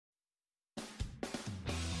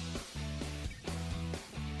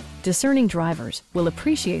discerning drivers will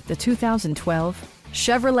appreciate the 2012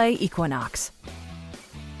 Chevrolet Equinox.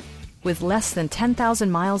 With less than 10,000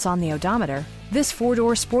 miles on the odometer, this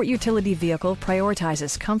four-door sport utility vehicle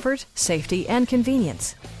prioritizes comfort, safety, and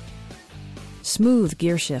convenience. Smooth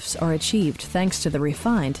gear shifts are achieved thanks to the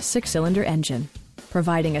refined six-cylinder engine,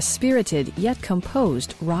 providing a spirited yet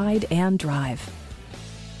composed ride and drive.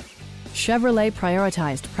 Chevrolet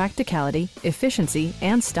prioritized practicality, efficiency,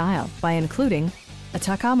 and style by including a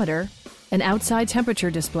tachometer, an outside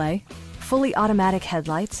temperature display, fully automatic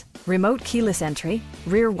headlights, remote keyless entry,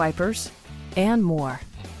 rear wipers, and more.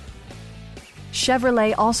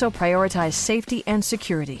 Chevrolet also prioritized safety and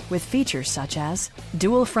security with features such as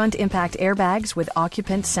dual front impact airbags with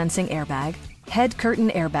occupant sensing airbag, head curtain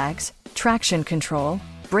airbags, traction control,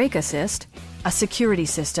 brake assist, a security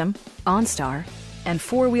system, OnStar, and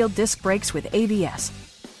four-wheel disc brakes with ABS.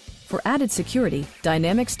 For added security,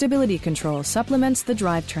 dynamic stability control supplements the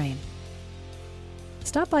drivetrain.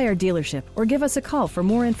 Stop by our dealership or give us a call for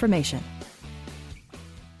more information.